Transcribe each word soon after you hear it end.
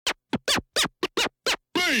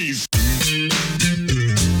noise!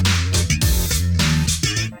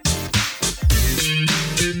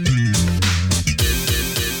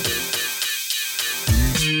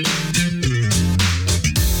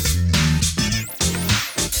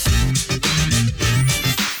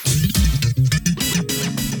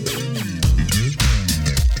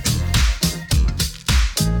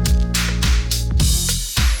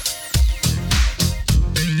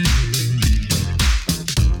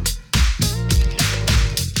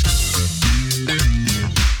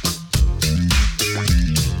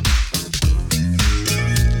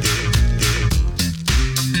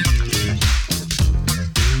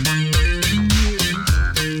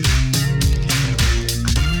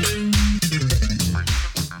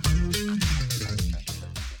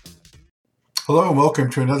 Hello and welcome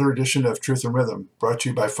to another edition of Truth and Rhythm, brought to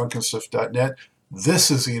you by FunkinStuff.net. This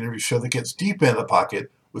is the interview show that gets deep in the pocket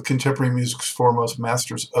with contemporary music's foremost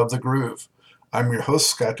masters of the groove. I'm your host,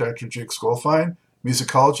 Scott Dr. Jake Skolfine,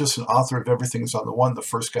 musicologist and author of Everything's on the One, the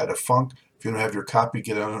First Guide to Funk. If you don't have your copy,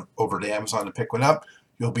 get on over to Amazon and pick one up.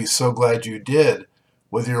 You'll be so glad you did.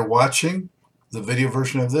 Whether you're watching the video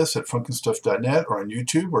version of this at FunkinStuff.net or on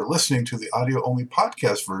YouTube, or listening to the audio-only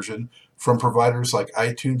podcast version from providers like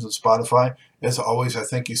iTunes and Spotify, as always, I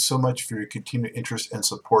thank you so much for your continued interest and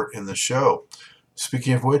support in the show.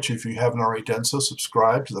 Speaking of which, if you haven't already done so,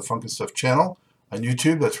 subscribe to the Funkin' Stuff channel on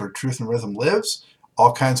YouTube. That's where Truth and Rhythm lives.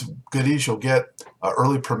 All kinds of goodies. You'll get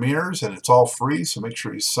early premieres, and it's all free, so make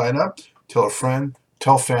sure you sign up. Tell a friend,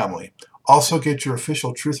 tell family. Also, get your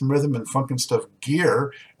official Truth and Rhythm and Funkin' Stuff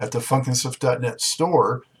gear at the FunkinStuff.net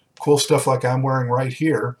store. Cool stuff like I'm wearing right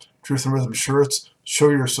here. Truth and Rhythm shirts.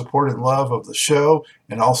 Show your support and love of the show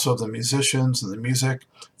and also the musicians and the music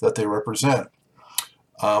that they represent.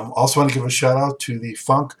 Also want to give a shout out to the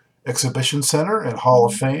Funk Exhibition Center and Hall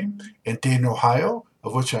of Fame in Dayton, Ohio,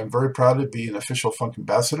 of which I'm very proud to be an official funk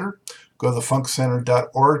ambassador. Go to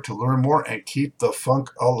thefunkcenter.org to learn more and keep the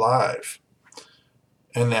funk alive.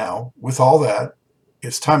 And now, with all that,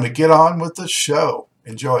 it's time to get on with the show.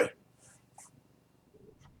 Enjoy.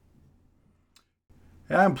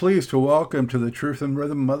 I'm pleased to welcome to the Truth and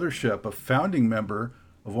Rhythm Mothership a founding member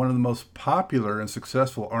of one of the most popular and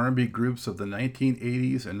successful R&B groups of the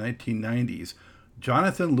 1980s and 1990s,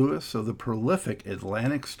 Jonathan Lewis of the prolific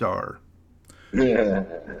Atlantic Starr. Yeah.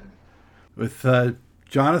 With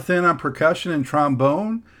Jonathan on percussion and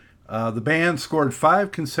trombone, the band scored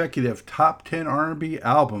 5 consecutive top 10 R&B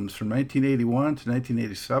albums from 1981 to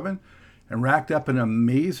 1987 and racked up an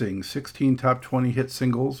amazing 16 top 20 hit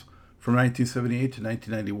singles from 1978 to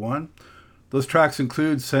 1991. Those tracks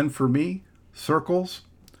include Send For Me, Circles,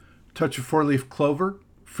 Touch of Four-Leaf Clover,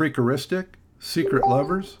 Freakaristic, Secret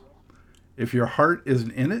Lovers, If Your Heart Isn't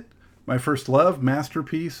In It, My First Love,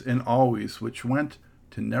 Masterpiece, and Always, which went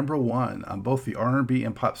to number 1 on both the R&B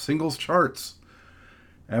and pop singles charts.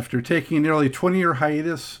 After taking a nearly 20-year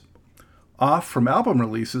hiatus off from album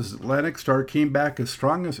releases, Atlantic Starr came back as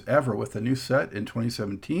strong as ever with a new set in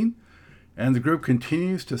 2017, and the group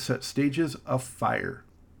continues to set stages afire.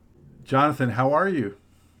 Jonathan, how are you?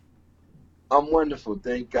 I'm wonderful,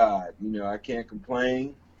 thank God. I can't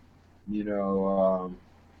complain. In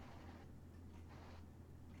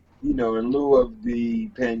lieu of the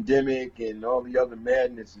pandemic and all the other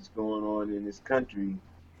madness that's going on in this country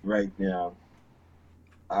right now,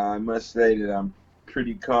 I must say that I'm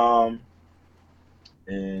pretty calm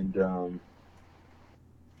and I'm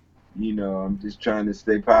just trying to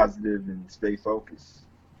stay positive and stay focused.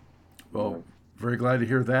 Well, very glad to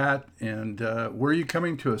hear that. And where are you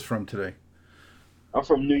coming to us from today? I'm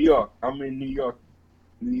from New York. I'm in New York.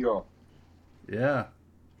 Yeah.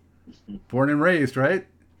 Born and raised, right?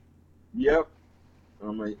 Yep.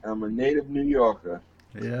 I'm a native New Yorker.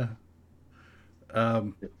 Yeah.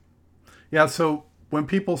 Yeah, so when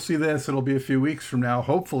people see this, it'll be a few weeks from now.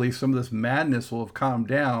 Hopefully some of this madness will have calmed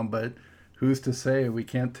down, but who's to say? We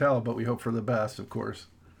can't tell, but we hope for the best, of course.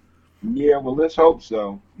 Yeah, well, let's hope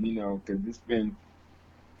so. Because it's been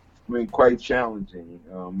quite challenging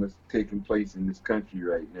what's taking place in this country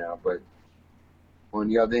right now. But on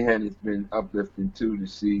the other hand, it's been uplifting too to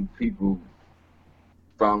see people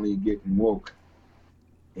finally getting woke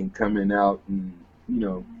and coming out and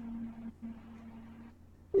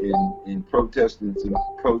and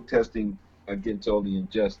protesting against all the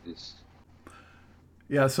injustice.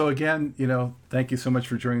 Yeah, so again, thank you so much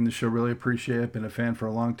for joining the show. Really appreciate it. Been a fan for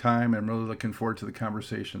a long time and really looking forward to the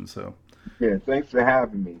conversation. So, yeah, thanks for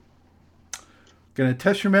having me. Going to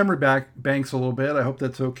test your memory banks a little bit. I hope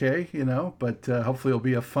that's okay, but hopefully it'll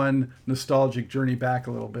be a fun, nostalgic journey back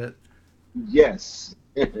a little bit. Yes.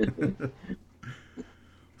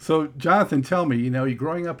 So, Jonathan, tell me, you're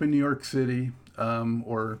growing up in New York City.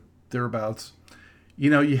 or thereabouts. You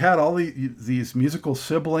know, you had all these musical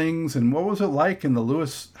siblings, and what was it like in the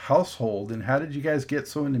Lewis household, and how did you guys get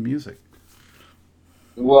so into music?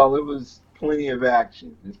 Well, it was plenty of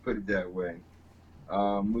action. Let's put it that way.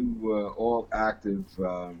 We were all active.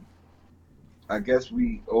 I guess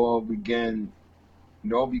it all began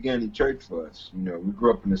in church for us. You know, we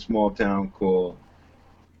grew up in a small town called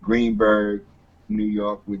Greenburgh, New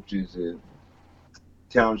York, which is a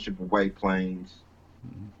township of White Plains.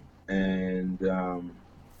 And,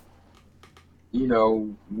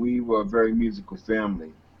 we were a very musical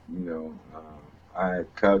family. I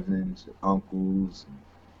had cousins, uncles,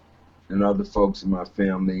 and other folks in my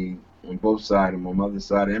family on both sides, on my mother's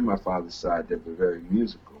side and my father's side, that were very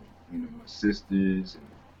musical. My sisters and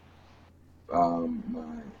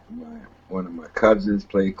my one of my cousins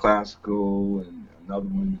played classical, and another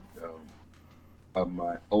one of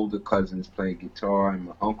my older cousins played guitar, and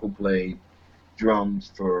my uncle played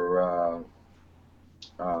drums for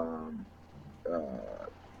um, uh,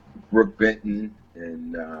 Brooke Benton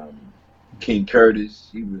and King Curtis.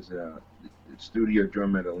 He was the studio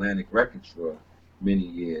drummer at Atlantic Records for many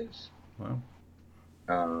years, Wow.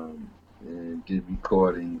 and did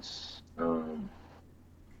recordings.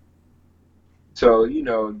 So,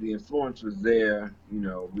 the influence was there. We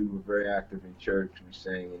were very active in church. We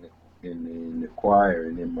sang in the choir,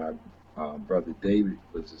 and then my brother David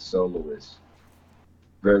was a soloist.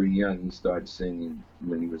 Very young, he started singing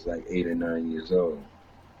when he was like 8 or 9 years old.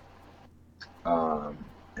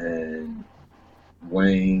 And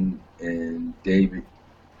Wayne and David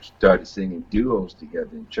started singing duos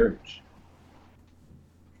together in church.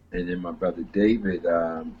 And then my brother David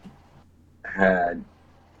had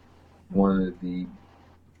one of the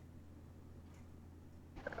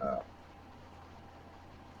uh,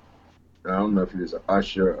 I don't know if he was an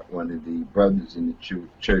usher, one of the brothers in the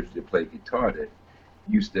church that played guitar that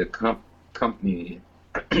used to accompany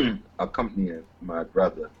accompany my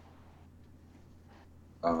brother.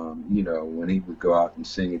 When he would go out and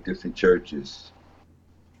sing at different churches,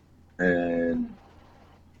 and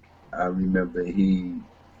I remember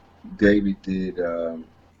David did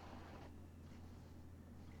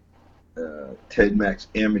Ted Mack's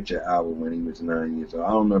amateur hour when he was 9 years old. I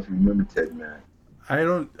don't know if you remember Ted Mack. I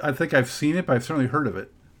don't. I think I've seen it, but I've certainly heard of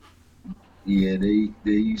it. Yeah, they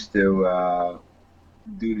used to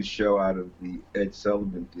do the show out of the Ed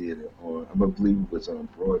Sullivan Theater on, I believe it was on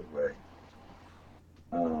Broadway.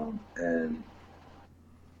 And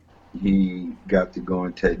he got to go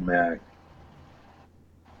on Ted Mack,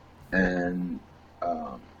 and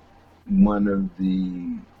um, one of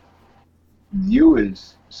the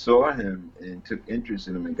viewers saw him and took interest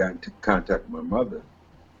in him and got into contact with my mother,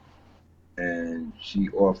 and she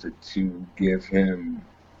offered to give him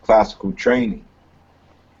classical training,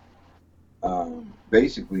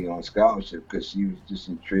 basically on scholarship, because she was just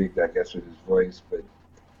intrigued, I guess, with his voice, but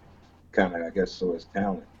kind of, I guess, saw his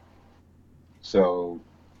talent. So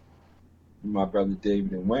my brother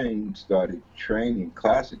David and Wayne started training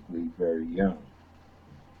classically very young,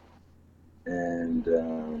 and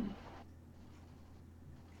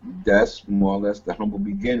that's more or less the humble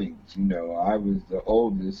beginnings. I was the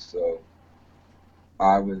oldest, so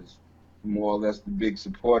I was more or less the big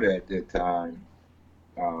supporter at that time.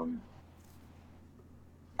 Um,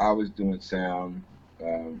 I was doing sound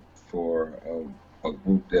for a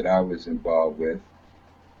group that I was involved with,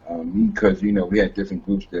 because we had different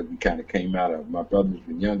groups that we kind of came out of. My brothers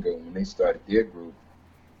were younger when they started their group.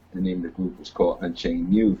 The name of the group was called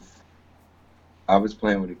Unchained Youth. I was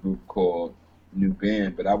playing with a group called New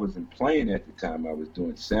Band, but I wasn't playing at the time. I was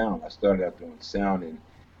doing sound. I started out doing sound and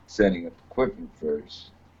setting up equipment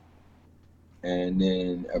first. And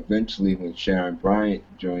then eventually, when Sharon Bryant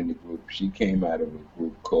joined the group, she came out of a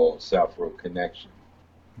group called South Road Connection.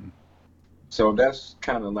 So that's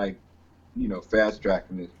kind of like, fast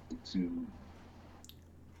tracking it to,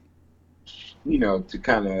 to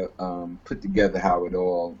kind of put together how it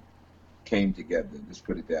all came together. Let's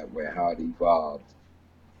put it that way, how it evolved.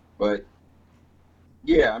 But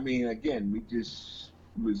yeah, I mean, again, it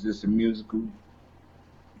was just a musical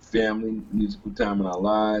family, musical time in our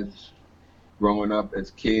lives. Growing up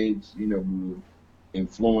as kids, we were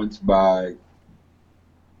influenced by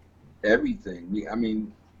everything. I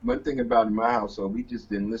mean, one thing about in my household, we just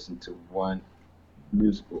didn't listen to one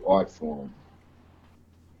musical art form.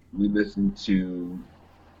 We listened to,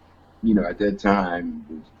 at that time,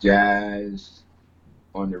 it was jazz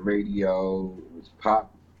on the radio, it was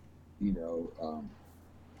pop, you know, um,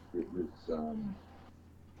 it was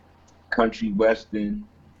country western,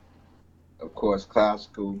 of course,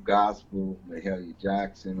 classical, gospel, Mahalia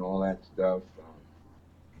Jackson, all that stuff.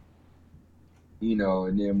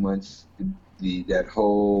 And then once that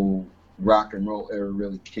whole rock and roll era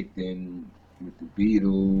really kicked in with the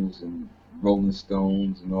Beatles and Rolling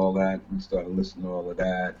Stones and all that, we started listening to all of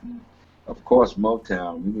that. And of course,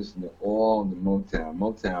 Motown. We listened to all the Motown.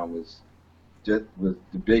 Motown was the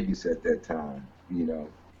biggest at that time.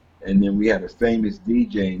 And then we had a famous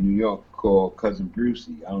DJ in New York called Cousin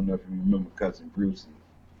Brucey. I don't know if you remember Cousin Brucey,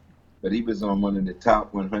 but he was on one of the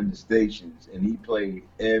top 100 stations, and he played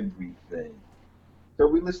everything. So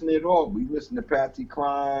we listened to it all. We listened to Patsy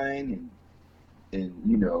Cline, and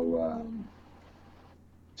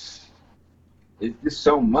it's just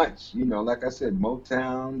so much. Like I said,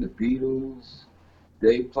 Motown, the Beatles,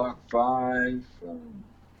 Dave Clark Five,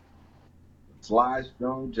 Sly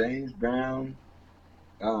Stone, James Brown.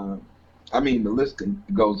 Um, I mean, the list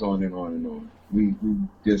goes on and on and on. We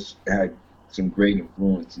just had some great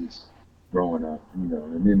influences growing up, and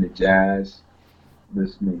then the jazz,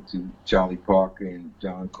 listening to Charlie Parker and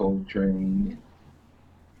John Coltrane and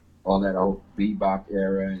all that old bebop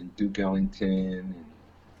era and Duke Ellington and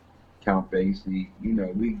Count Basie. We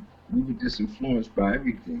were just influenced by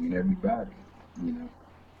everything and everybody. You know.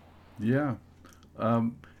 Yeah.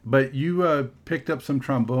 Um, but you picked up some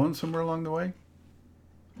trombone somewhere along the way?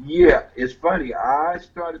 Yeah, it's funny. I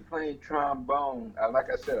started playing trombone. Like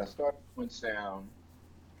I said, I started doing sound,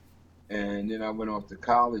 and then I went off to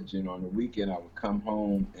college. And on the weekend, I would come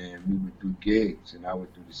home and we would do gigs, and I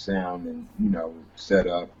would do the sound and set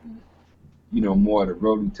up, and, more of the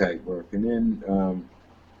roadie type work. And then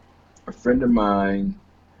a friend of mine,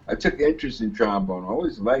 I took interest in trombone. I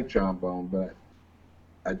always liked trombone, but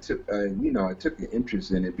I took an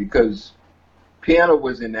interest in it because piano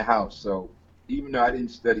was in the house. So even though I didn't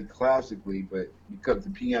study classically, but because the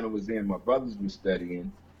piano was in, my brothers were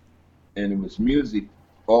studying, and it was music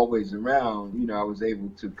always around, I was able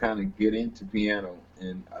to kind of get into piano.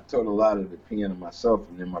 And I taught a lot of the piano myself,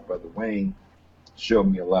 and then my brother Wayne showed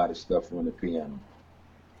me a lot of stuff on the piano.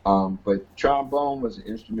 But trombone was an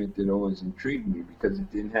instrument that always intrigued me because it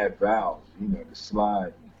didn't have valves, to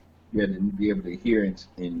slide. You had to be able to hear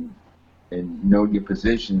and know your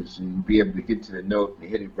positions and be able to get to the note and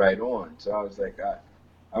hit it right on. So I was like,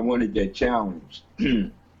 I wanted that challenge.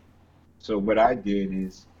 So what I did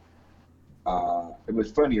is, it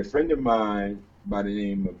was funny. A friend of mine by the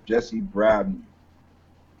name of Jesse Bradden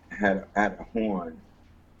had a horn,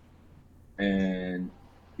 and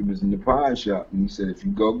he was in the pawn shop, and he said, if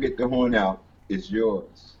you go get the horn out, it's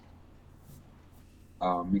yours.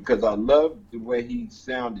 Because I loved the way he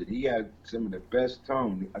sounded. He had some of the best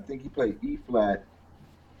tone. I think he played E flat,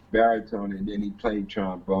 baritone, and then he played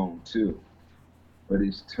trombone too. But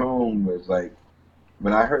his tone was like,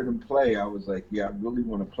 when I heard him play, I was like, yeah, I really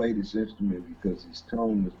want to play this instrument because his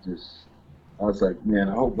tone was just, I was like, man,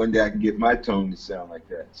 I hope one day I can get my tone to sound like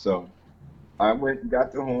that. So I went and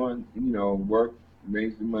got the horn, worked,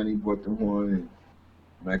 raised the money, bought the horn, and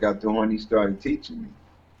when I got the horn, he started teaching me.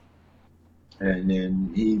 And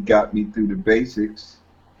then he got me through the basics,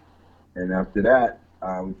 and after that,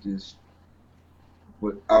 I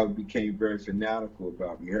became very fanatical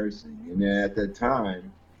about rehearsing. And then at that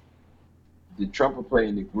time, the trumpet player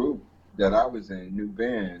in the group that I was in, new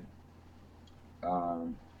band,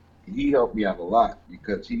 um, he helped me out a lot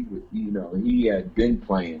because he had been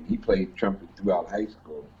playing. He played trumpet throughout high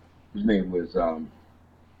school. His name was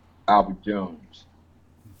Albert Jones,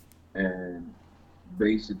 and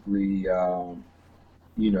basically,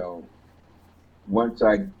 you know, once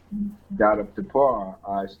I got up to par,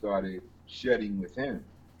 I started shedding with him,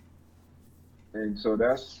 and so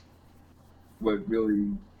that's what really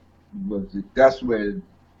was. That's where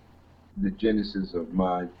the genesis of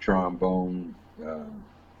my trombone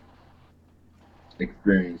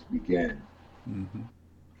experience began. Hmm.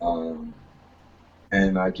 Um,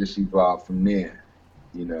 and I just evolved from there.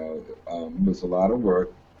 It was a lot of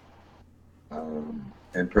work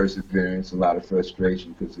and perseverance, a lot of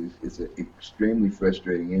frustration because it's an extremely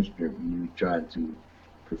frustrating instrument when you're trying to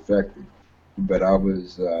perfect it. But I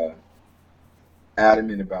was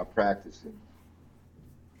adamant about practicing,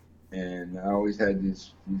 and I always had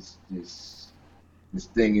this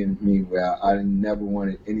thing in me where I never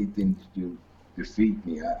wanted anything to defeat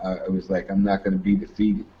me. I was like, I'm not going to be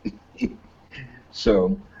defeated.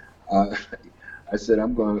 So uh, I said,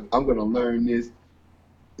 I'm gonna learn this.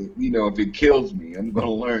 If it kills me, I'm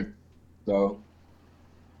gonna learn. So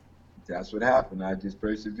that's what happened. I just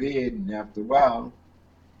persevered, and after a while,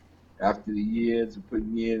 after the years of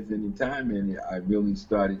putting years in and time in it, I really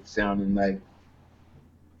started sounding like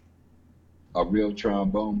a real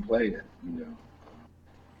trombone player.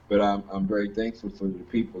 But I'm very thankful for the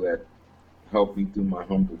people that helped me through my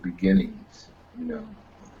humble beginnings. You know.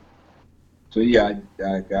 So yeah,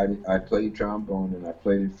 I played trombone and I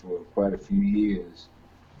played it for quite a few years.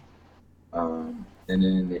 And then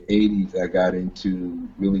in the '80s, I got into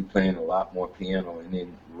really playing a lot more piano and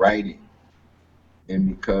then writing. And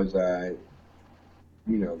because I,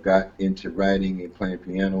 got into writing and playing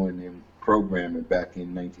piano and then programming back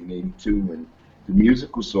in 1982 when the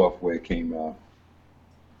musical software came out,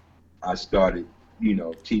 I started,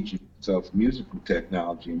 teaching myself musical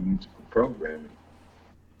technology and musical programming.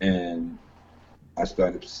 And I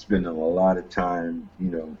started spending a lot of time,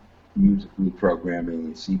 musically programming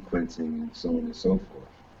and sequencing and so on and so forth.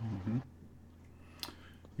 Hmm.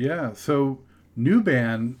 Yeah. So new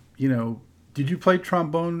band, did you play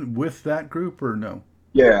trombone with that group or no?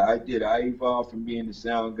 Yeah, I did. I evolved from being the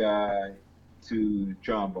sound guy to the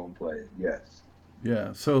trombone player. Yes.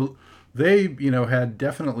 Yeah. So they, had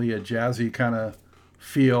definitely a jazzy kind of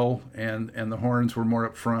feel, and the horns were more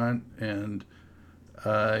up front, and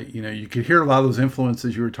you could hear a lot of those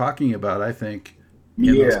influences you were talking about. I think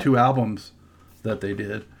in those Yeah. two albums that they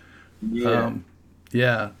did. Yeah. Um,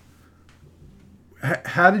 yeah.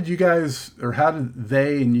 How did you guys, or how did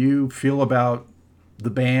they and you feel about the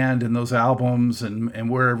band and those albums and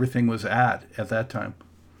where everything was at that time?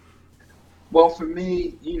 Well, for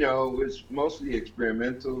me, it was mostly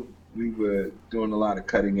experimental. We were doing a lot of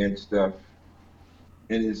cutting edge stuff.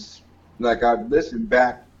 And it's like I've listened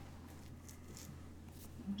back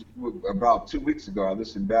about 2 weeks ago, I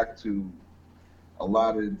listened back to a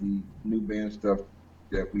lot of the new band stuff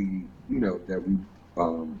that we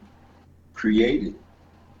um, created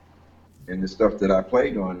and the stuff that I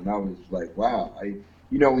played on, and I was like, wow,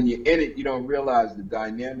 when you're in it, you don't realize the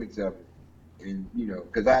dynamics of it, and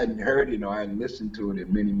because I hadn't heard it or I hadn't listened to it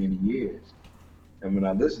in many, many years, and when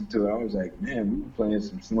I listened to it, I was like, man, we were playing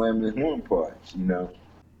some slam and horn parts.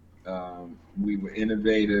 We were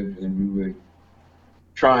innovative and we were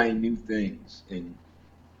trying new things and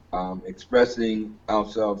expressing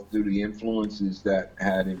ourselves through the influences that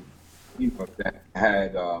had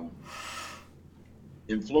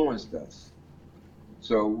influenced us.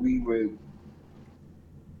 So we were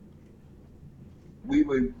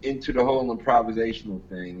into the whole improvisational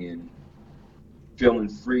thing and feeling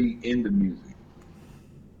free in the music,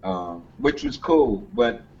 which was cool.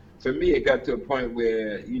 But for me, it got to a point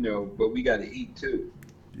where but we got to eat too,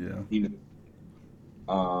 Yeah. you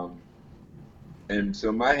know. And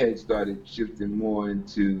so my head started shifting more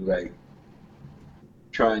into like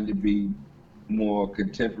trying to be more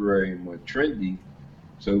contemporary and more trendy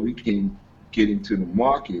so we can get into the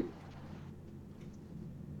market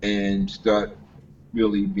and start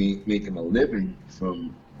really making a living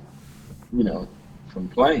you know from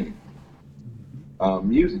playing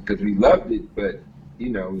music because we loved it. But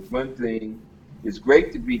it's one thing. It's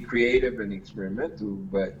great to be creative and experimental,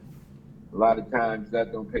 but a lot of times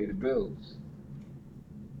that don't pay the bills.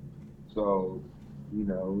 So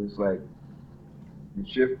it's like the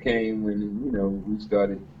shift came when we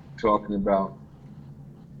started talking about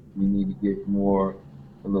we need to get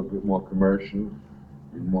a little bit more commercial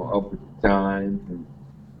and more up with the times and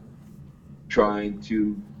trying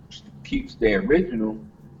to stay original,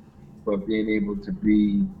 but being able to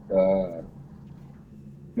be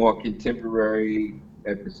more contemporary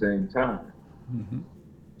at the same time. Hmm.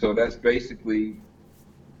 So that's basically,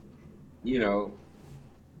 you know,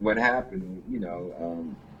 what happened.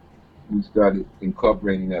 We started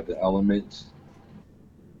incorporating other elements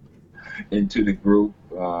into the group.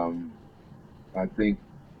 I think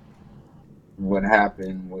what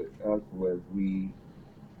happened with us was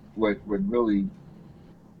what really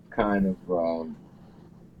kind of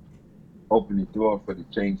opened the door for the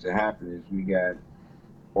change to happen is we got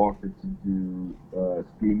offered to do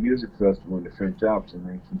Speed Music Festival in the French Alps in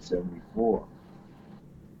 1974.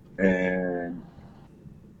 And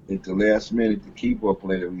at the last minute, the keyboard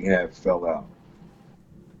player we had fell out.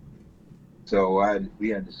 So we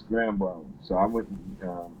had to scramble. So I went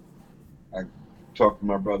and I talked to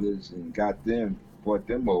my brothers and brought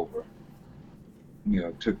them over.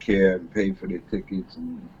 Took care and paid for their tickets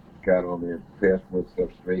and got all their passport stuff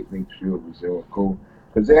straight, make sure it was all cool.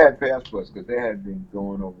 Because they had passports, because they had been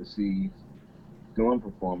going overseas doing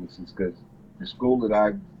performances. Because the school that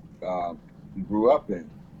I grew up in,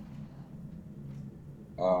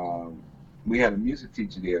 um, we had a music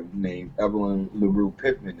teacher there named Evelyn LaRue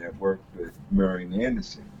Pittman that worked with Marian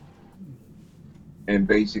Anderson. And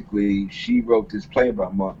basically, she wrote this play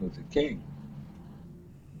about Martin Luther King.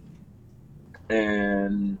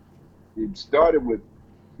 And it started with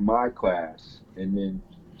my class, and then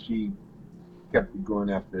she kept it going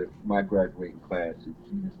after my graduating class, and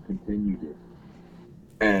she just continued it.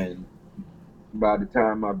 And by the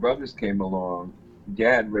time my brothers came along,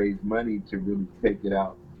 Dad raised money to really take it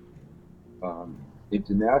out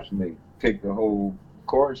internationally, take the whole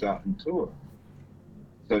course out and tour.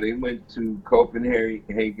 So they went to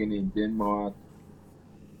Copenhagen in Denmark.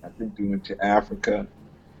 I think they went to Africa,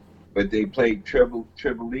 but they played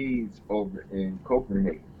Tribalese over in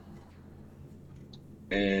Copenhagen,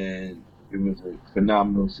 and it was a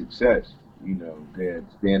phenomenal success. You know, they had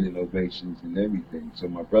standing ovations and everything. So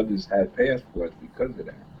my brothers had passports because of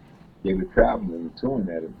that. They were traveling and touring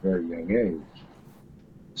at a very young age.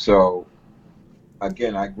 So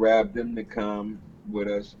again, I grabbed them to come with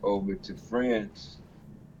us over to France,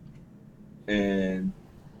 and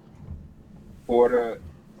Porter,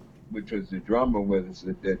 which was the drummer with us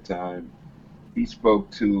at that time, he spoke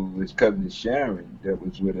to his cousin Sharon, that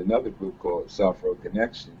was with another group called South Road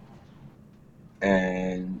Connection,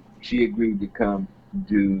 and she agreed to come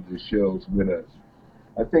do the shows with us.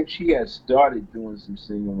 I think she had started doing some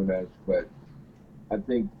singing with us, but I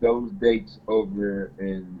think those dates over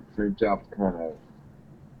in French Alps kind of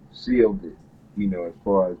sealed it, you know, as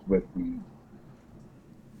far as what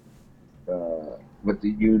the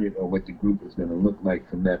unit or what the group is going to look like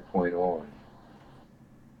from that point on.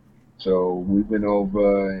 So we went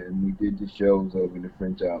over and we did the shows over in the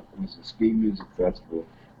French Alps. It was a ski music festival.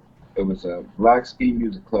 It was a black ski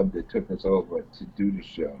music club that took us over to do the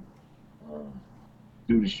show, um,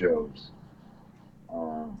 do the shows.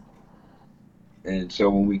 Um, and so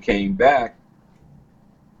when we came back,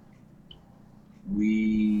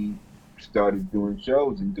 we started doing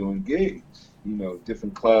shows and doing gigs, you know,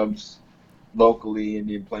 different clubs locally and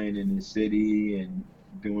then playing in the city and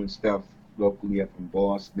doing stuff locally up in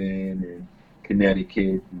Boston and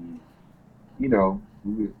Connecticut. And, you know,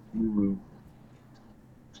 we would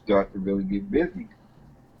start to really get busy.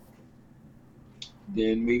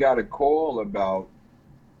 Then we got a call about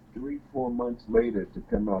 3, 4 months later to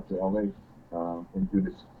come out to LA and do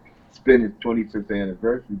this spin his 25th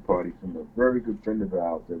anniversary party from a very good friend of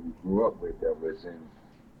ours that we grew up with that was in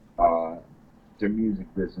uh, the music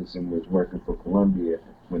business and was working for Columbia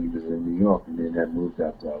when he was in New York and then had moved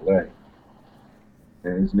out to LA.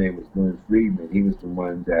 And his name was Glenn Friedman. He was the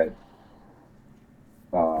one that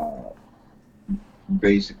uh,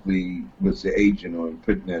 basically was the agent on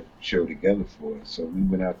putting that show together for us. So we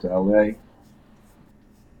went out to LA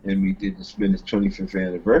and we did the Spin his 25th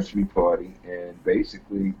anniversary party. And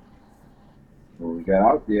basically, when we got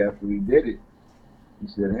out there after we did it, he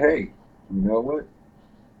said, "Hey, you know what?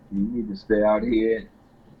 You need to stay out here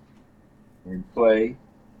and play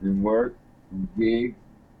and work and gig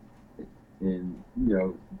and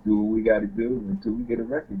do what we got to do until we get a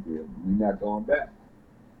record deal. We're not going back."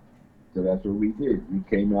 So that's what we did. We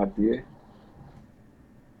came out there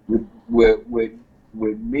with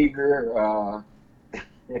with meager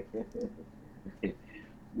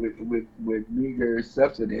with meager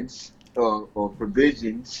subsistence or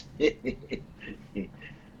provisions,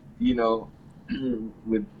 you know,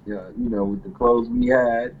 with the clothes we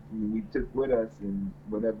had, we took with us, and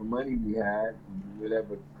whatever money we had, and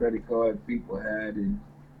whatever credit card people had, and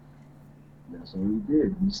that's what we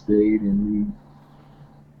did. We stayed and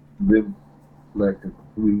we lived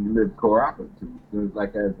we lived cooperative. It was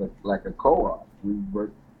like a co-op. We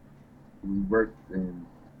worked and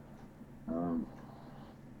um,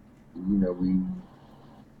 we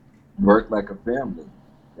worked like a family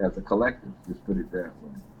as a collective. Just put it that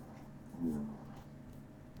way. You know.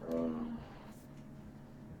 Um,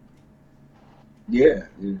 yeah,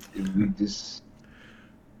 we just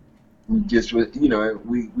was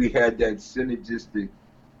we had that synergistic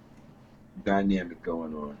dynamic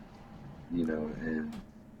going on, and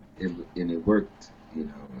it worked.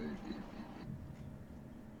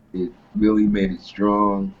 It really made it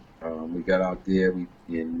strong. We got out there, we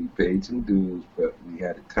paid some dues, but we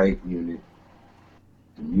had a tight unit.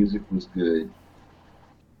 The music was good.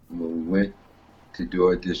 When we went to do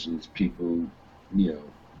auditions, people, you know,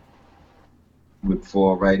 would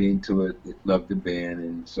fall right into it. They loved the band,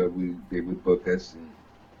 and so they would book us, and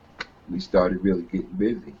we started really getting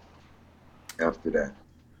busy after that.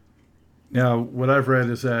 Now, what I've read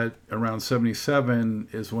is that around '77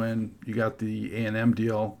 is when you got the A&M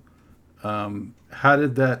deal. How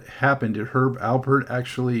did that happen? Did Herb Alpert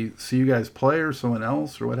actually see you guys play, or someone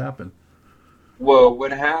else, or what happened? Well,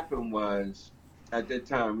 what happened was at that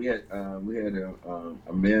time we had a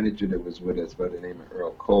manager that was with us by the name of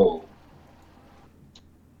Earl Cole,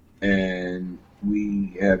 and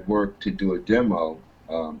we had worked to do a demo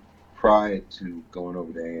prior to going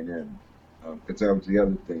over to A&M. Because that was the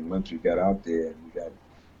other thing. Once we got out there and we got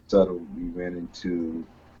settled, we ran into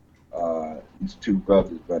these two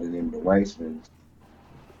brothers by the name of the Weissmans,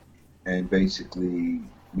 and basically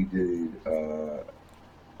we did.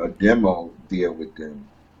 a demo deal with them,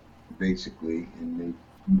 basically, and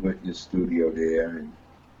we went in the studio there and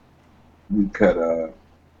we cut a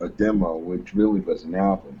demo, which really was an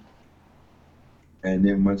album. And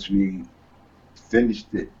then once we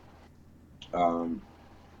finished it, um,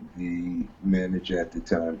 the manager at the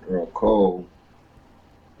time, Earl Cole,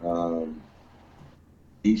 um,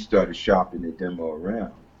 he started shopping the demo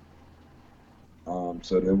around.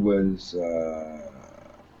 So there was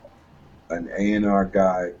an A&R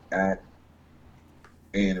guy at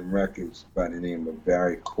A&M Records by the name of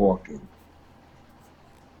Barry Corkin,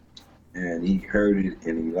 and he heard it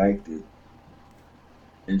and he liked it.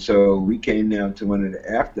 And so we came down to one of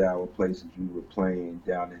the after hour places we were playing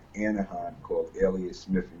down in Anaheim called Elliott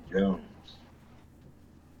Smith and Jones.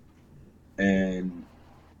 And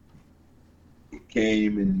it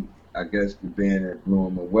came, and I guess the band that blew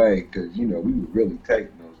him away, because, you know, we were really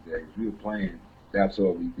tight in those days. We were playing, that's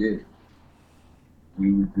all we did.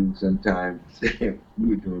 We would do sometimes, we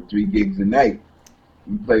were doing 3 gigs a night.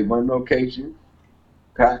 We played one location,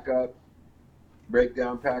 pack up, break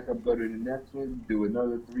down, pack up, go to the next one, do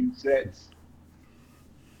another 3 sets,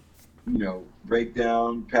 you know, break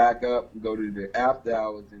down, pack up, go to the after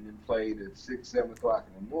hours, and then play at 6, 7 o'clock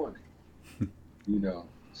in the morning, you know.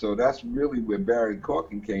 So that's really where Barry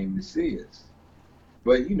Corkin came to see us.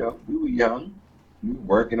 But, you know, we were young. We were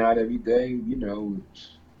working out every day, you know.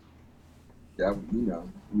 We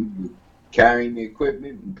were carrying the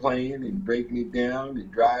equipment and playing and breaking it down and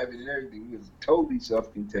driving and everything. It was totally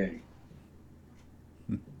self-contained.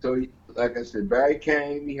 So, like I said, Barry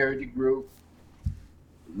came, he heard the group,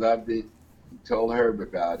 loved it, he told Herb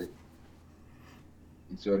about it.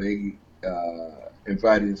 And so they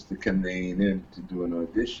invited us to come to A&M to do an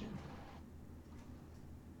audition.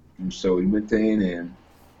 And so we went to A&M.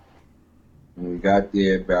 When we got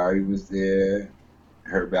there, Barry was there.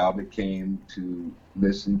 Herb Albert came to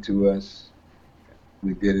listen to us.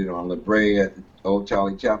 We did it on La Brea at the old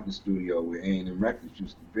Charlie Chaplin studio where A&M Records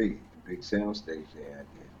used to be, the big sound stage they had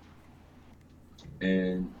there.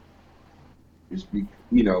 And it's,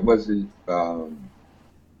 you know, it wasn't a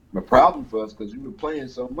problem for us because we were playing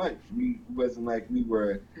so much. It wasn't like we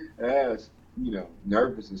were, you know,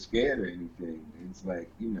 nervous or scared or anything. It's like,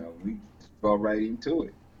 you know, we fell right into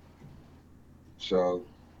it. So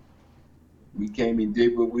we came and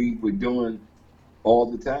did what we were doing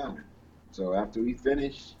all the time. So after we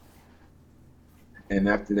finished, and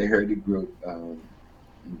after they heard the group,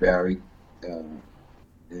 Barry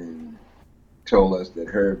and told us that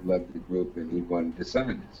Herb loved the group and he wanted to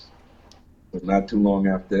sign us. But not too long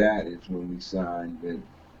after that is when we signed with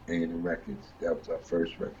A&M Records. That was our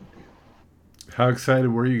first record deal. How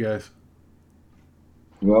excited were you guys?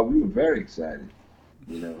 Well, we were very excited,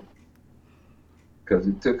 you know, because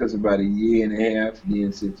it took us about a year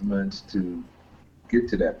and 6 months to get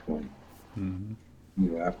to that point. Mm-hmm.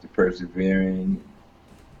 You know, after persevering,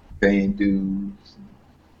 paying dues,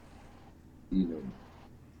 you know,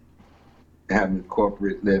 having a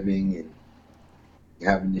corporate living and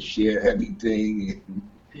having to share everything,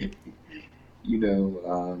 and, you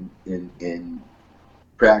know, and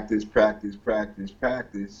practice, it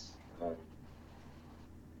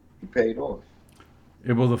paid off.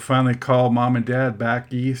 Able to finally call mom and dad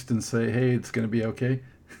back east and say, "Hey, it's going to be okay."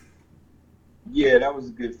 Yeah, that was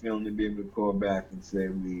a good feeling to be able to call back and say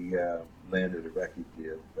we landed a record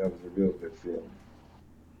deal. That was a real good feeling.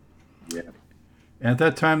 Yeah. At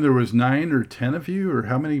that time, there was 9 or 10 of you, or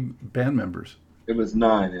how many band members? It was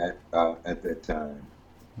 9 at that time.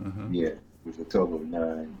 Uh-huh. Yeah, it was a total of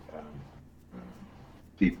 9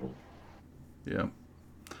 people. Yeah.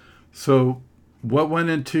 So, what went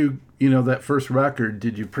into, you know, that first record?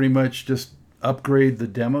 Did you pretty much just upgrade the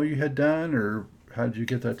demo you had done, or how did you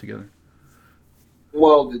get that together?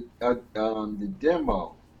 Well, the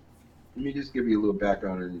demo. Let me just give you a little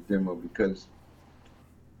background on the demo, because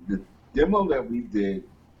the demo that we did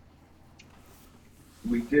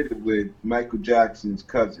it with Michael Jackson's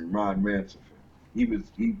cousin, Ron Rancifer. He was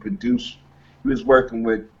working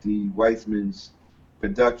with the Weissman's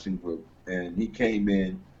production group, and he came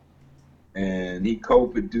in and he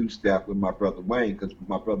co-produced that with my brother Wayne, because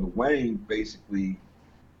my brother Wayne basically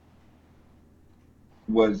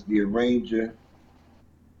was the arranger.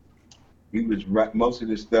 He was most of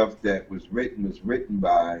the stuff that was written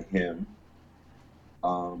by him.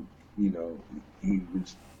 You know, he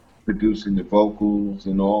was producing the vocals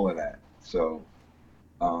and all of that. So,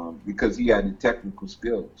 because he had the technical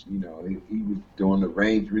skills, you know, he was doing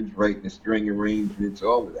arrangements, writing the string arrangements,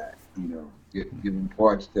 all of that, you know, giving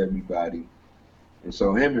parts to everybody. And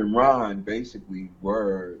so him and Ron basically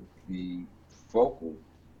were the focal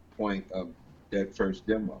point of that first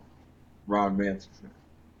demo, Ron Rancifer.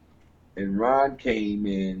 And Ron came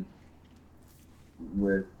in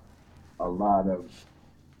with a lot of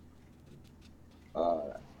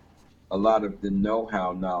uh, a lot of the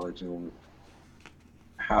know-how knowledge on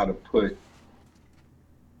how to put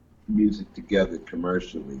music together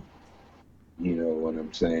commercially. You know what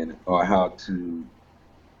I'm saying, or how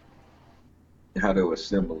to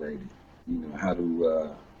assimilate it. You know how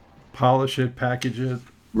to Polish it, package it.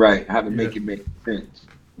 right, how to Yeah. make it make sense.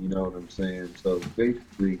 You know what I'm saying. So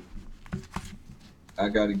basically, I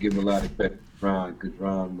got to give a lot of credit to Ron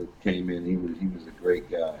because came in. He was a great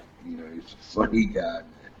guy. You know, he's a funny guy,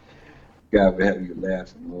 man. Guy would have you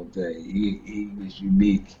laughing all day. He was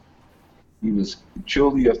unique. He was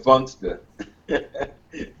truly a funkster.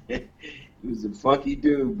 He was a funky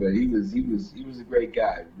dude, but he was a great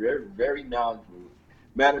guy. Very very knowledgeable.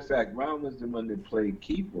 Matter of fact, Ron was the one that played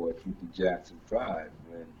keyboards with the Jackson Five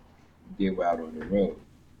when they were out on the road.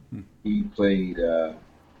 He played uh,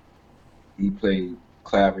 he played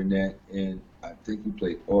clarinet and I think he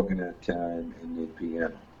played organ at time and then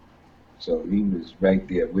piano. So he was right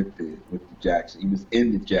there with the Jackson. He was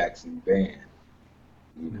in the Jackson band.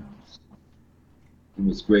 You know, it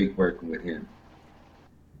was great working with him.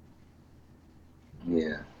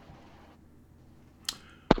 Yeah.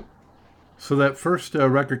 So that first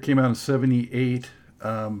record came out in '78,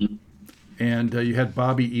 and you had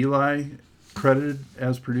Bobby Eli credited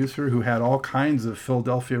as producer, who had all kinds of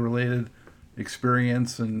Philadelphia-related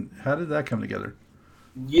experience. And how did that come together?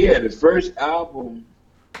 Yeah, the first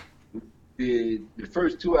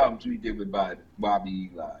two albums we did with Bobby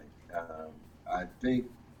Eli. I think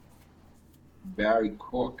Barry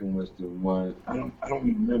Corkin was the one. I don't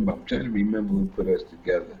remember. I'm trying to remember who put us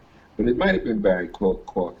together, but it might have been Barry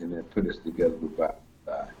Corkin that put us together with Bobby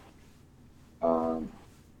Eli. Um,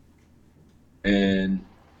 and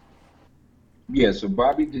yeah, so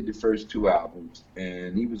Bobby did the first two albums,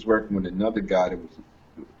 and he was working with another guy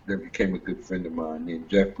that became a good friend of mine named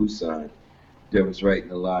Jeff Poussin that was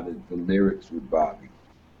writing a lot of the lyrics with Bobby.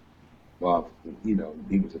 Well, he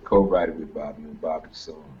was a co-writer with Bobby on Bobby's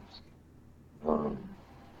songs. Um,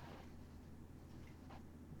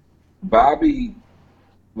 Bobby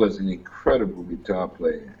was an incredible guitar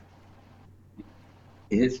player.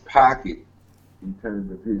 His pocket, in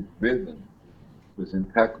terms of his rhythm, was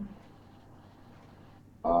impeccable.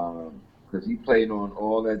 Because he played on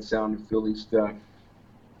all that Sound of Philly stuff,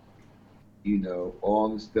 all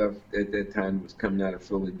the stuff at that time was coming out of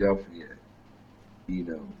Philadelphia, you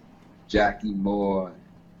know, Jackie Moore,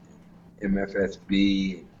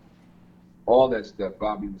 MFSB, all that stuff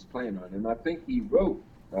Bobby was playing on. And I think he wrote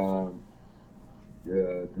the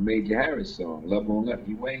Major Harris song, Love Won't Let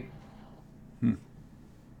Me Wait. Hmm.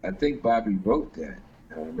 I think Bobby wrote that,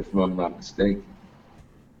 if I'm not mistaken.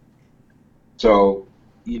 So,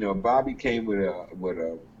 Bobby came with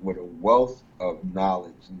a wealth of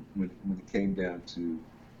knowledge when it came down to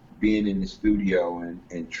being in the studio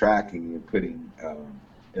and tracking and putting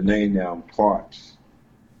and laying down parts,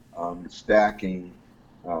 stacking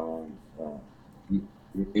um, uh,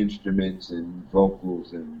 instruments and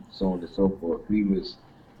vocals and so on and so forth.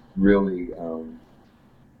 Really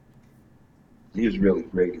he was really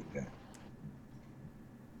great at that.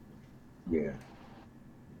 Yeah.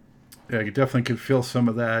 Yeah, you definitely could feel some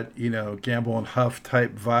of that, Gamble and Huff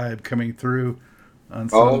type vibe coming through on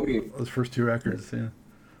Oh some yeah, of those first two records. Yeah.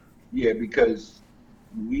 yeah. Because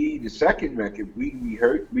the second record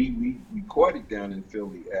we recorded down in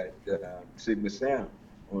Philly at Sigma Sound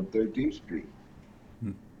on 13th Street.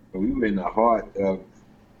 Hmm. So we were in the heart of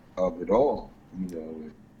it all,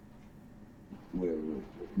 with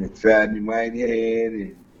McFadden and Whitehead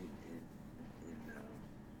and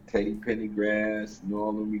Teddy Pendergrass and all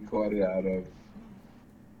of them recorded out of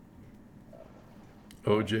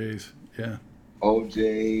OJ's. Yeah.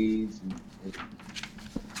 OJ's and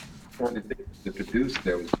trying to think of the producer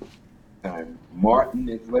that was at the time. Martin,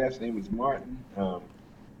 his last name was Martin. What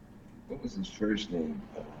was his first name?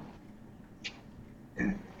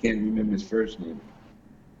 I can't remember his first name.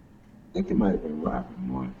 I think it might have been Robert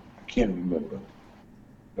Martin. I can't remember.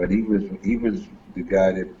 But he was the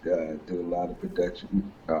guy that did a lot of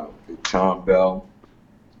production. With Tom Bell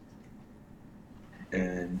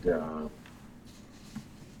and it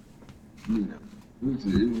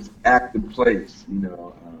was active place.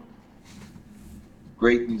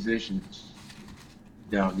 Great musicians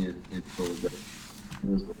down in Philadelphia. It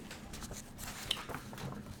was a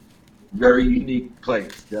very unique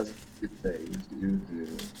place. That's what I could say.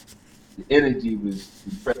 The energy was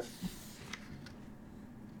impressive.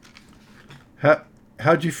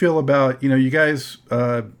 How'd you feel about, you guys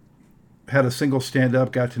had a single stand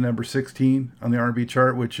up, got to number 16 on the R&B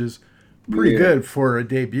chart, which is pretty Yeah. good for a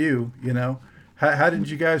debut. How did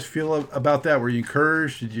you guys feel about that? Were you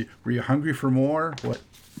encouraged? Were you hungry for more? What?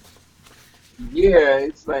 Yeah,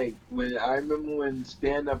 it's like when I remember when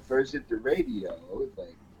stand up first hit the radio, it was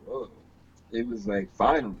like, whoa. It was like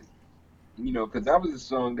finally, because that was a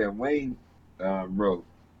song that Wayne wrote,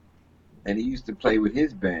 and he used to play with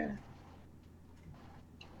his band,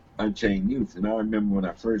 Unchained Youth. And I remember when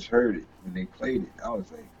I first heard it, when they played it, I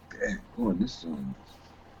was like, damn, boy, this song,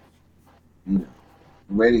 you know,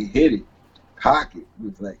 the way they hit it, pocket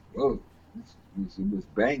was like, whoa, it was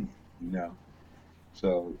banging, you know.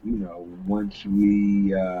 So, once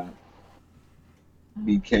we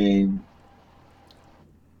became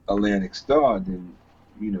Atlantic Star, then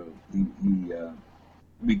we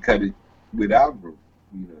cut it with our group,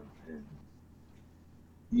 and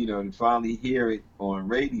to finally hear it on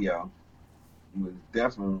radio was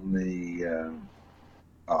definitely a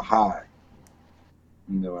high.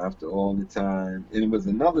 After all the time, and it was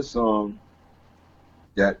another song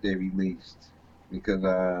that they released because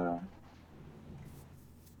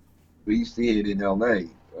we used to hear it in L.A.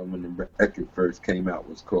 When the record first came out. It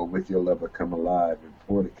was called "With Your Lover Come Alive," and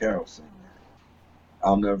Porter Carroll sang that.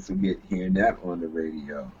 I'll never forget hearing that on the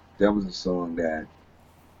radio. That was a song that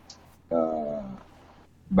uh,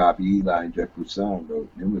 Bobby Eli and Jeff Roussan wrote.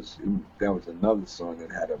 That was another song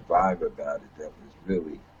that had a vibe about it that was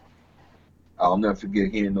really. I'll never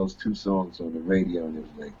forget hearing those two songs on the radio, and it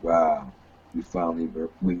was like, wow, we finally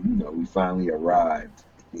arrived.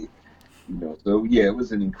 So yeah, it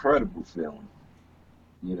was an incredible feeling.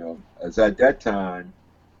 As at that time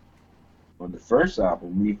on the first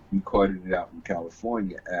album, we recorded it out in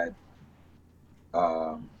California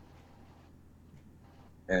um,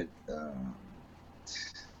 at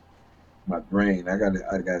my brain. I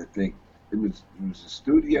gotta think. It was a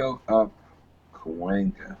studio up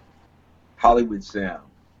Cahuenga, Hollywood Sound.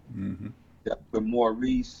 Mm-hmm. Yeah, but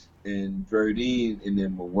Maurice and Verdine and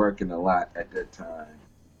them were working a lot at that time,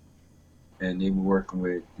 and they were working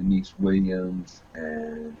with Denise Williams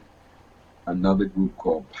and another group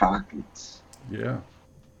called Pockets. Yeah.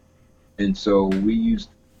 And so we used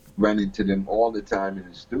to run into them all the time in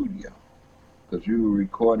the studio because we were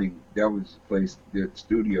recording. That was the place. The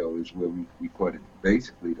studio is where we recorded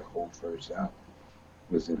basically the whole first album.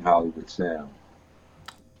 Was in Hollywood Sound.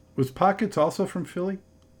 Was Pockets also from Philly?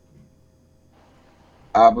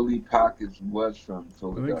 I believe Pockets was from I think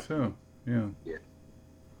Philadelphia. so. Yeah. Yeah.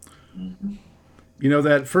 Hmm.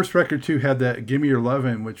 That first record too had that "Give Me Your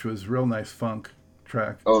Lovin'," which was real nice funk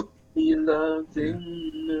track. Oh, you love Yeah.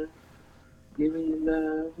 it, give me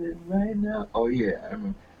love it right now. Oh yeah, I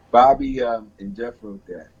remember. Bobby and Jeff wrote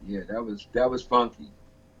that. Yeah, that was funky.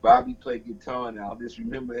 Bobby played guitar, and I just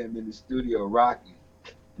remember him in the studio rocking,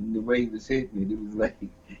 and the way he was hitting it. It was like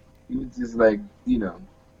he was just like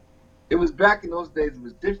It was back in those days. It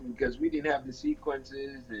was different because we didn't have the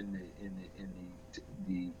sequences and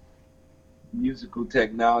the musical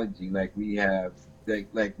technology like we have,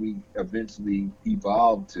 like we eventually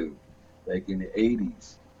evolved to, like in the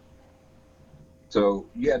 '80s. So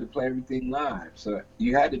you had to play everything live. So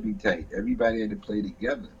you had to be tight. Everybody had to play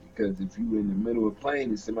together because if you were in the middle of playing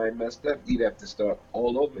and somebody messed up, you'd have to start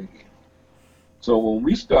all over again. So when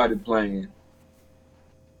we started playing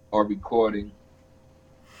or recording,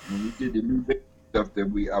 when we did the new stuff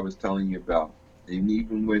that I was telling you about, and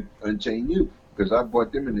even with Unchained Youth, because I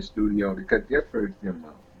brought them in the studio to cut their first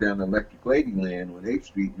demo down Electric Ladyland on 8th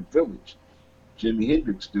Street in the Village, Jimi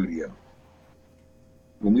Hendrix studio.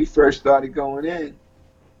 When we first started going in,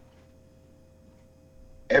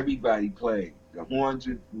 everybody played. The horns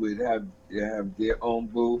would have their own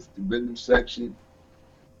booth, the rhythm section,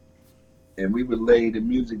 and we would lay the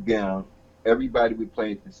music down. Everybody would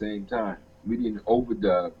play at the same time. We didn't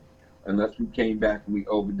overdub unless we came back and we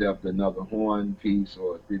overdubbed another horn piece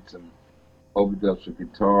or did some overdubs for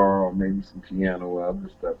guitar or maybe some piano or other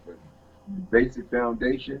stuff. But the basic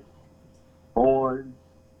foundation, horn,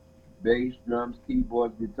 bass, drums,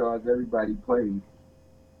 keyboards, guitars, everybody played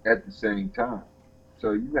at the same time.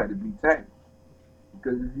 So you had to be tight.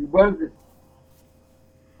 Because if you wasn't,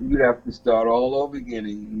 you'd have to start all over again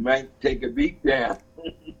and you might take a beat down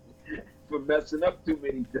for messing up too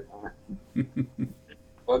many times.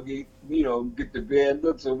 Or get the bad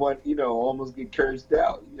looks or almost get cursed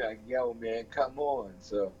out. You're like, yo, man, come on.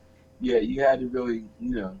 So, yeah, you had to really,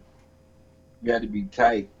 you had to be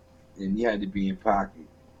tight and you had to be in pocket.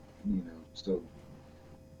 So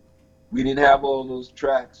we didn't have all those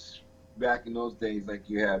tracks back in those days like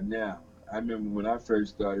you have now. I remember when I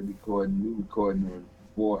first started recording, we recording on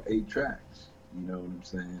 4 8 tracks. You know what I'm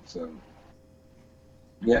saying? So,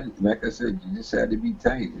 yeah, like I said, you just had to be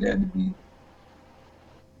tight. It had to be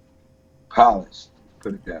polished.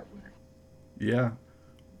 Put it that way. Yeah.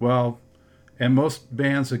 Well, and most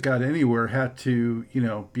bands that got anywhere had to,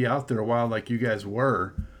 be out there a while like you guys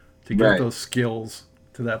were to get Right. those skills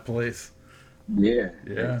to that place. Yeah.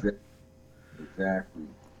 Yeah. Exactly.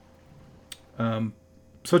 Um,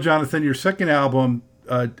 so, Jonathan, your second album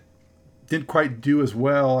didn't quite do as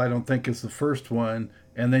well, I don't think, as the first one.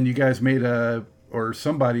 And then you guys or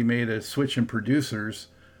somebody made a switch in producers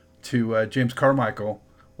to James Carmichael.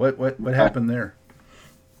 What Right. happened there?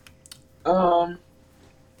 Um,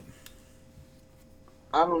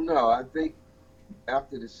 I don't know. I think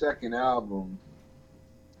after the second album,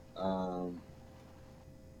 um,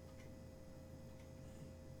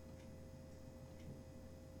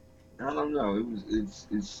 I don't know.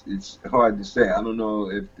 It's hard to say. I don't know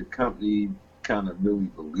if the company kind of really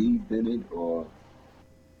believed in it, or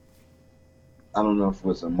I don't know if it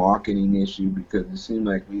was a marketing issue, because it seemed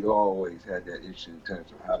like we always had that issue in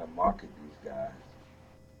terms of how to market these guys.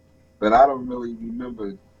 But I don't really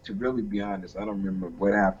remember, to really be honest, I don't remember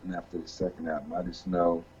what happened after the second album. I just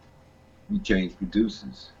know we changed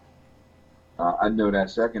producers. I know that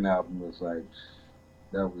second album was like,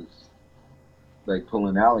 that was like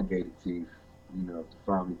pulling alligator teeth, to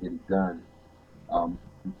finally get it done. Um,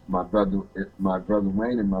 my brother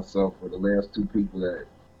Wayne and myself were the last two people that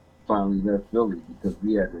finally left Philly, because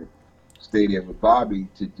we had to stay there with Bobby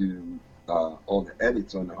to do all the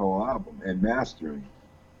edits on the whole album and mastering.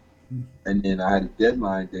 And then I had a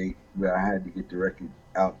deadline date where I had to get the record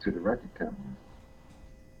out to the record company.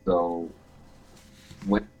 So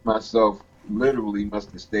when myself literally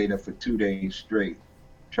must have stayed up for 2 days straight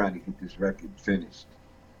trying to get this record finished.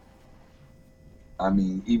 I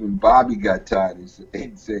mean, even Bobby got tired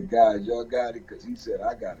and said, "Guys, y'all got it," because he said,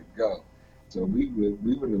 "I gotta go." So we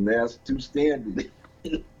were the last two standing.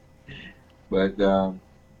 But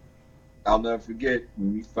I'll never forget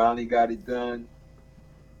when we finally got it done.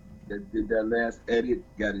 That did that last edit,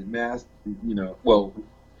 got it mastered. Well,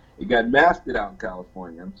 it got mastered out in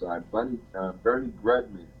California. I'm sorry, Bernie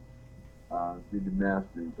Grudman did the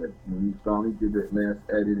mastering. But when we finally did that last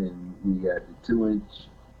edit, and we had the 2 inch,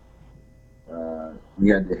 we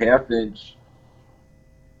had the half-inch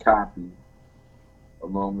copy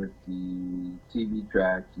along with the TV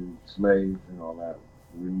tracks and slaves and all that.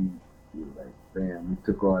 We were like, bam, we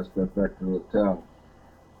took all our stuff back to the hotel.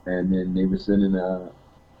 And then they were sending a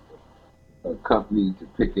company to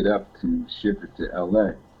pick it up to ship it to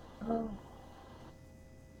LA. Um,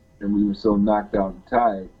 and we were so knocked out and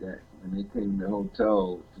tired that when they came to the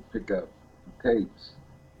hotel to pick up the tapes,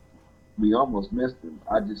 we almost missed them.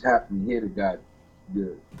 I just happened to hear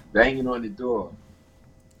the banging on the door.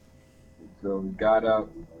 And so we got up,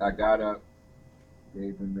 I got up,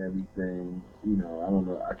 gave him everything. I don't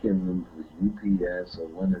know, I can't remember if it was UPS or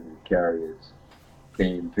one of the carriers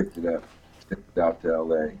came, picked it up, sent it out to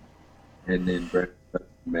LA, and then Brent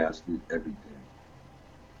mastered everything.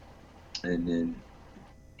 And then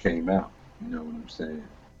came out. You know what I'm saying?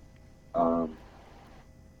 Um,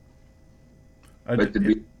 I, but to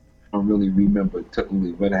be, I don't really remember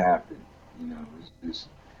totally what happened. It's just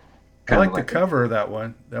I kind of like the like, cover of that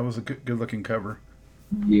one. That was a good looking cover.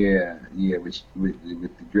 yeah, yeah, with the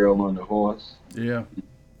girl on the horse. Yeah.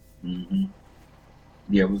 Hmm.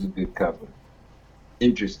 Yeah, it was a good cover.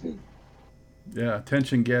 Interesting. Yeah.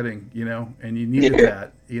 Attention getting, and you needed Yeah,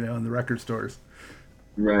 that, in the record stores.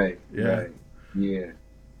 right, Yeah. right. Yeah.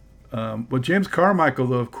 Well, James Carmichael,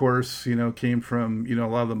 though, of course, came from, a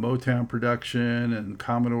lot of the Motown production and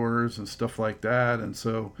Commodores and stuff like that. And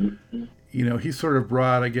so, Hmm. he sort of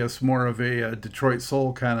brought, I guess, more of a Detroit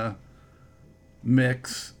soul kind of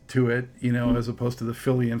mix to it, as opposed to the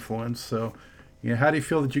Philly influence. So, how do you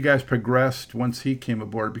feel that you guys progressed once he came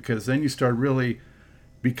aboard? Because then you started really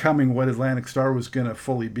becoming what Atlantic Star was going to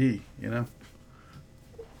fully be.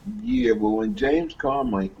 Yeah, well, when James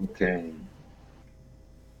Carmichael came,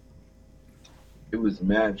 it was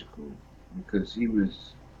magical because he moved.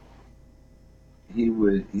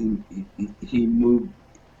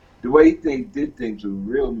 The way they did things was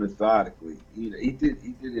real methodically. He did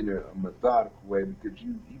it in a methodical way, because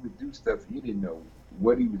he would do stuff you didn't know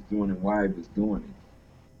what he was doing and why he was doing it.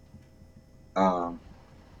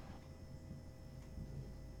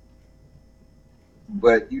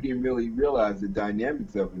 But you didn't really realize the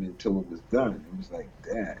dynamics of it until it was done. It was like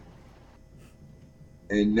that.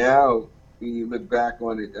 And now when you look back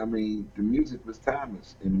on it, I mean, the music was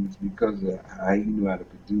timeless, and it was because of how he knew how to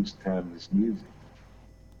produce timeless music.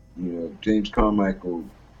 James Carmichael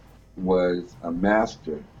was a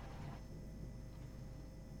master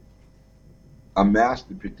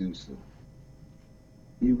producer.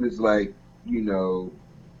 He was like, you know,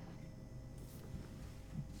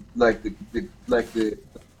 like the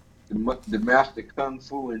master kung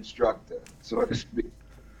fu instructor, so to speak.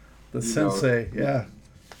 The You know, sensei, yeah.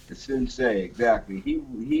 the sensei, exactly.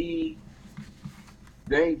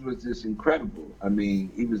 James was just incredible. I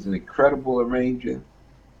mean, he was an incredible arranger.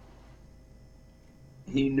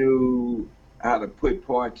 He knew how to put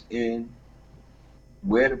parts in,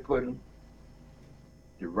 where to put them,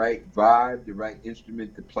 the right vibe, the right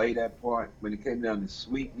instrument to play that part. When it came down to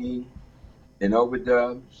sweetening and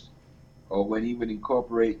overdubs, or when he would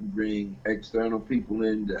incorporate and bring external people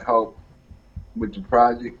in to help with the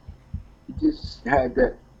project, he just had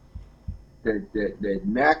that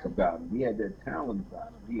knack about him. He had that talent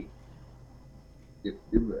about him.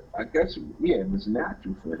 I guess, yeah, it was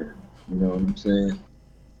natural for him. You know what I'm saying?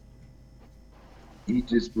 He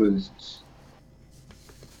just was.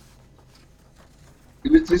 He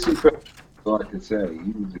was just incredible. That's all I can say.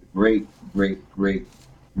 He was a great, great, great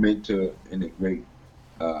mentor and a great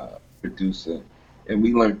producer, and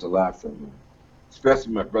we learned a lot from him.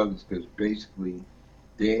 Especially my brothers, because basically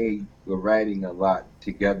they were writing a lot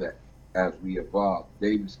together as we evolved.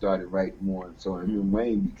 David started writing more, and so him and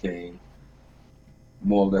Wayne became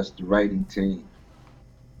more or less the writing team,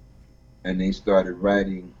 and they started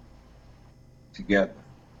writing together.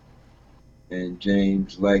 And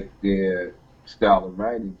James liked their style of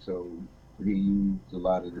writing, so he used a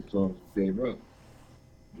lot of the songs that they wrote.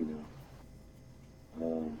 You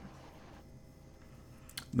know,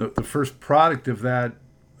 The first product of that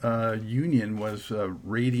union was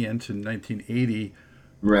Radiant in 1980.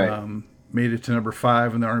 right, Made it to number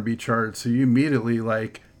 5 in the R&B chart. So you immediately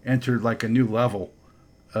like entered like a new level.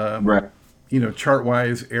 right, Chart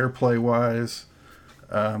wise, airplay wise.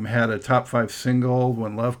 Had a top 5 single,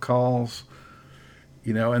 When Love Calls.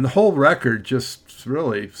 And the whole record just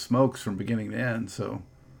really smokes from beginning to end. So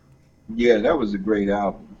yeah, that was a great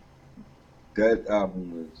album. That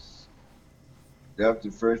album that was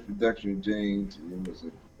the first production of James, and it was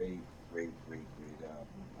a great, great, great, great album.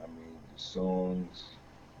 I mean, the songs,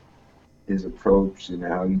 his approach, and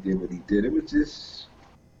how he did what he did. It was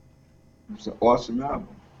an awesome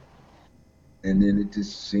album. And then it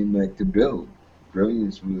just seemed like the build.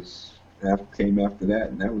 Brilliance came after that,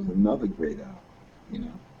 and that was another great album. You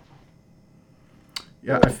know.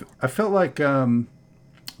 yeah, So I felt like the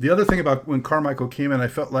other thing about when Carmichael came in, I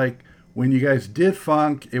felt like when you guys did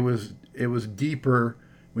funk, it was deeper.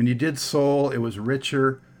 When you did soul, it was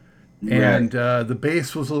richer, right, and the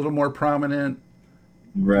bass was a little more prominent.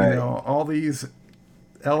 right, All these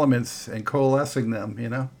elements and coalescing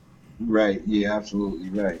them. right. Yeah, absolutely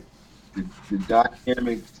right. The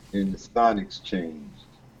dynamics and the sonics changed.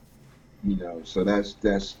 So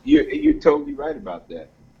that's you're totally right about that.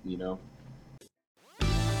 You know.